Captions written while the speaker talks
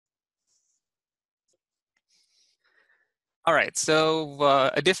All right, so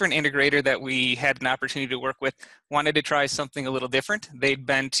a different integrator that we had an opportunity to work with wanted to try something a little different. They'd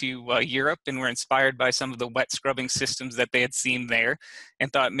been to Europe and were inspired by some of the wet scrubbing systems that they had seen there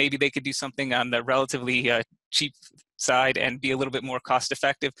and thought maybe they could do something on the relatively cheap side and be a little bit more cost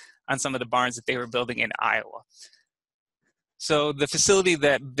effective on some of the barns that they were building in Iowa. So the facility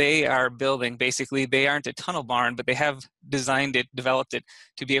that they are building, basically, they aren't a tunnel barn, but they have designed it, developed it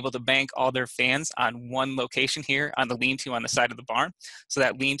to be able to bank all their fans on one location here on the lean-to on the side of the barn. So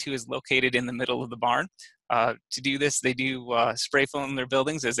that lean-to is located in the middle of the barn. To do this, they do spray foam their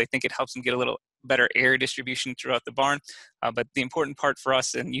buildings as they think it helps them get a little better air distribution throughout the barn. But the important part for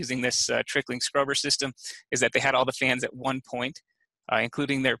us in using this trickling scrubber system is that they had all the fans at one point,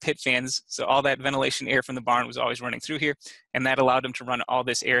 including their pit fans. So all that ventilation air from the barn was always running through here, and that allowed them to run all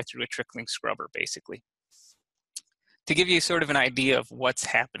this air through a trickling scrubber, basically. To give you sort of an idea of what's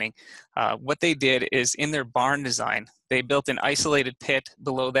happening, what they did is in their barn design, they built an isolated pit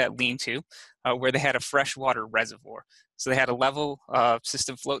below that lean-to where they had a freshwater reservoir. So they had a level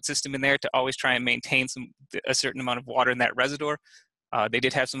float system in there to always try and maintain a certain amount of water in that reservoir. They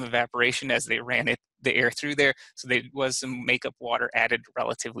did have some evaporation as they ran the air through there, so there was some makeup water added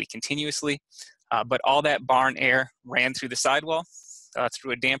relatively continuously. But all that barn air ran through the sidewall,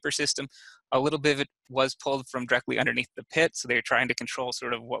 through a damper system. A little bit of it was pulled from directly underneath the pit, so they were trying to control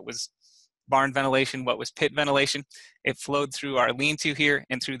sort of what was barn ventilation, what was pit ventilation. It flowed through our lean-to here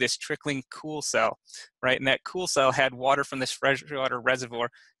and through this trickling cool cell, right? And that cool cell had water from this freshwater reservoir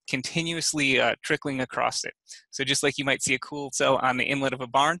continuously trickling across it. So just like you might see a cool cell on the inlet of a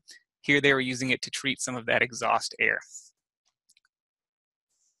barn, here they were using it to treat some of that exhaust air.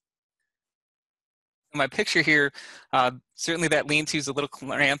 My picture here, certainly that lean-to is a little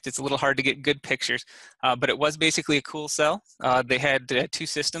cramped. It's a little hard to get good pictures, but it was basically a cool cell. They had two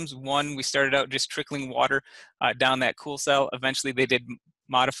systems. One, we started out just trickling water down that cool cell. Eventually, they did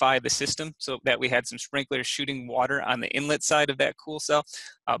modify the system so that we had some sprinklers shooting water on the inlet side of that cool cell,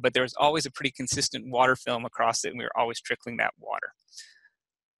 but there was always a pretty consistent water film across it, and we were always trickling that water.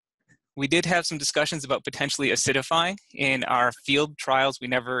 We did have some discussions about potentially acidifying in our field trials. We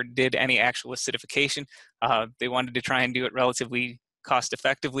never did any actual acidification. They wanted to try and do it relatively cost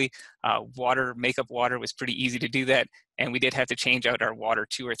effectively. Makeup water was pretty easy to do that, and we did have to change out our water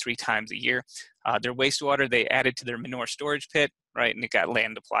 2 or 3 times a year. Their wastewater they added to their manure storage pit, right, and it got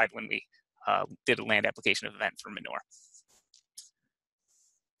land applied when we did a land application event for manure.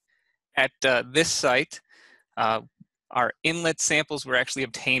 At this site, our inlet samples were actually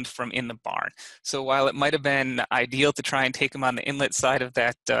obtained from in the barn. So while it might have been ideal to try and take them on the inlet side of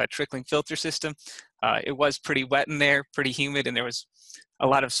that trickling filter system, it was pretty wet in there, pretty humid, and there was a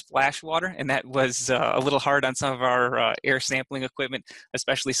lot of splash water, and that was a little hard on some of our air sampling equipment,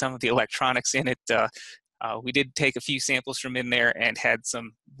 especially some of the electronics in it. We did take a few samples from in there and had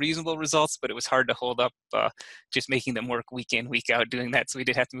some reasonable results, but it was hard to hold up just making them work week in, week out doing that. So we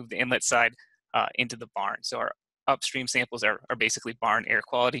did have to move the inlet side into the barn. So our upstream samples are basically barn air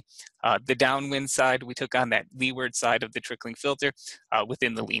quality. The downwind side, we took on that leeward side of the trickling filter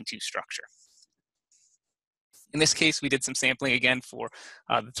within the lean-to structure. In this case, we did some sampling again for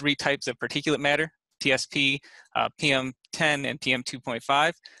the 3 types of particulate matter, TSP, PM10, and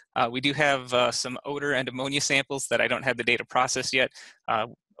PM2.5. We do have some odor and ammonia samples that I don't have the data processed yet.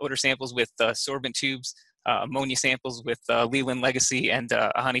 Odor samples with sorbent tubes, ammonia samples with Leland Legacy and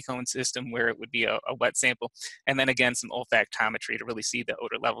a honeycomb system where it would be a wet sample. And then again, some olfactometry to really see the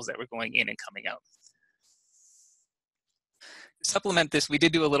odor levels that were going in and coming out. To supplement this, we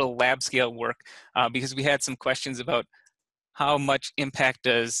did do a little lab scale work because we had some questions about how much impact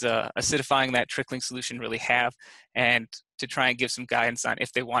does acidifying that trickling solution really have, and to try and give some guidance on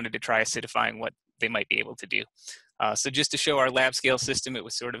if they wanted to try acidifying, what they might be able to do. So just to show our lab scale system, it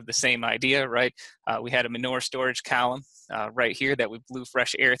was sort of the same idea, right? We had a manure storage column right here that we blew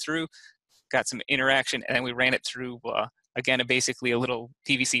fresh air through, got some interaction, and then we ran it through, again, basically a little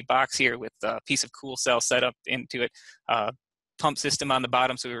PVC box here with a piece of cool cell set up into it, pump system on the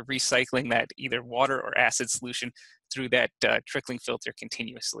bottom, so we were recycling that either water or acid solution through that trickling filter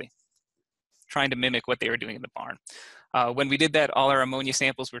continuously, trying to mimic what they were doing in the barn. When we did that, all our ammonia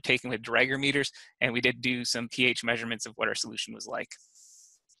samples were taken with Draeger meters, and we did do some pH measurements of what our solution was like.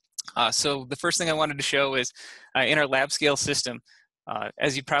 So the first thing I wanted to show is in our lab scale system,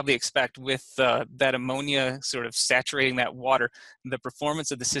 as you probably expect, with that ammonia sort of saturating that water, the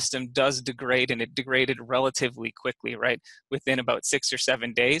performance of the system does degrade, and it degraded relatively quickly, right? Within about 6 or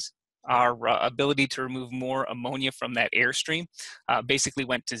 7 days. our ability to remove more ammonia from that airstream basically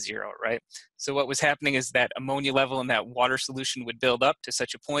went to zero, right? So what was happening is that ammonia level in that water solution would build up to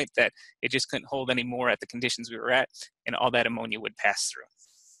such a point that it just couldn't hold any more at the conditions we were at, and all that ammonia would pass through.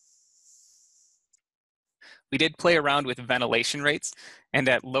 We did play around with ventilation rates, and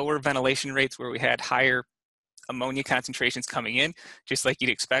at lower ventilation rates where we had higher ammonia concentrations coming in, just like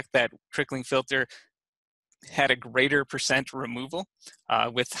you'd expect, that trickling filter had a greater percent removal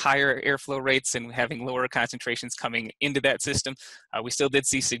with higher airflow rates and having lower concentrations coming into that system. We still did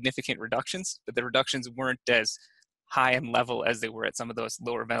see significant reductions, but the reductions weren't as high in level as they were at some of those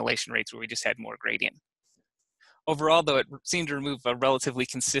lower ventilation rates where we just had more gradient. Overall, though, it seemed to remove a relatively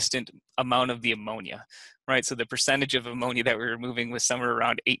consistent amount of the ammonia, right? So the percentage of ammonia that we were removing was somewhere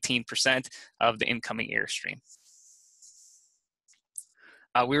around 18% of the incoming airstream.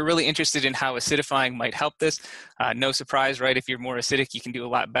 We were really interested in how acidifying might help this. No surprise, right? If you're more acidic, you can do a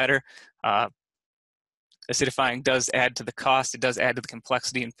lot better. Acidifying does add to the cost. It does add to the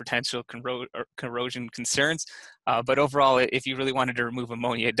complexity and potential corrosion concerns. But overall, if you really wanted to remove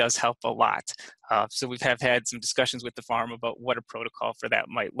ammonia, it does help a lot. So we have had some discussions with the farm about what a protocol for that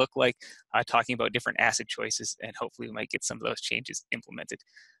might look like, talking about different acid choices, and hopefully we might get some of those changes implemented.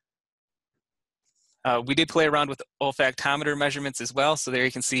 We did play around with olfactometer measurements as well. So there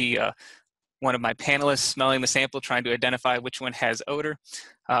you can see one of my panelists smelling the sample, trying to identify which one has odor.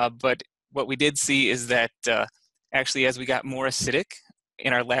 But what we did see is that actually as we got more acidic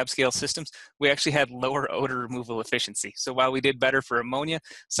in our lab scale systems, we actually had lower odor removal efficiency. So while we did better for ammonia,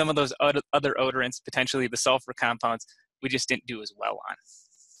 some of those other odorants, potentially the sulfur compounds, we just didn't do as well on.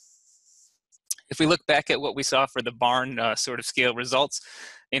 If we look back at what we saw for the barn sort of scale results,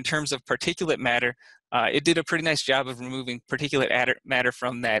 in terms of particulate matter, it did a pretty nice job of removing particulate matter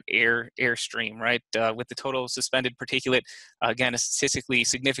from that air stream, right? With the total suspended particulate, again, a statistically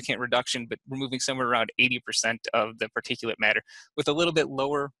significant reduction, but removing somewhere around 80% of the particulate matter with a little bit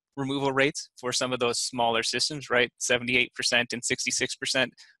lower removal rates for some of those smaller systems, right? 78% and 66%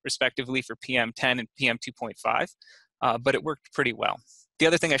 respectively for PM10 and PM2.5, but it worked pretty well. The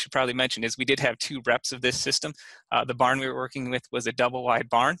other thing I should probably mention is we did have 2 reps of this system. The barn we were working with was a double wide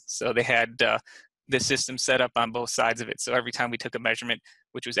barn, so they had this system set up on both sides of it. So every time we took a measurement,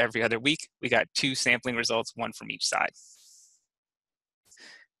 which was every other week, we got 2 sampling results, 1 from each side.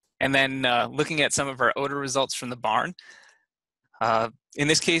 And then looking at some of our odor results from the barn, in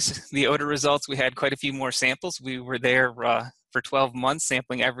this case, the odor results, we had quite a few more samples. We were there for 12 months,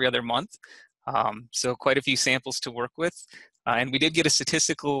 sampling every other month. So quite a few samples to work with. And we did get a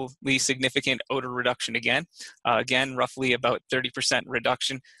statistically significant odor reduction again. Again, roughly about 30%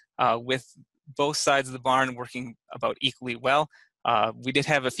 reduction with both sides of the barn working about equally well. We did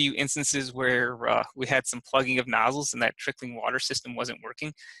have a few instances where we had some plugging of nozzles and that trickling water system wasn't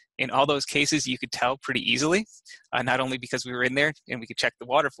working. In all those cases, you could tell pretty easily, not only because we were in there and we could check the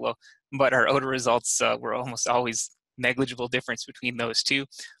water flow, but our odor results were almost always negligible difference between those two,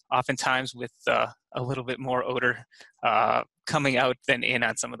 oftentimes with a little bit more odor coming out than in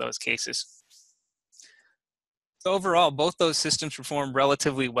on some of those cases. So overall, both those systems performed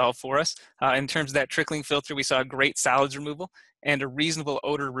relatively well for us. In terms of that trickling filter, we saw great solids removal and a reasonable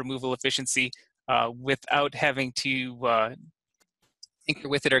odor removal efficiency without having to tinker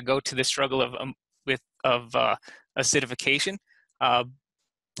with it or go to the struggle of acidification.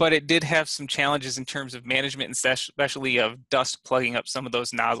 But it did have some challenges in terms of management and especially of dust plugging up some of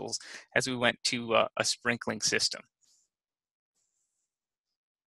those nozzles as we went to a sprinkling system.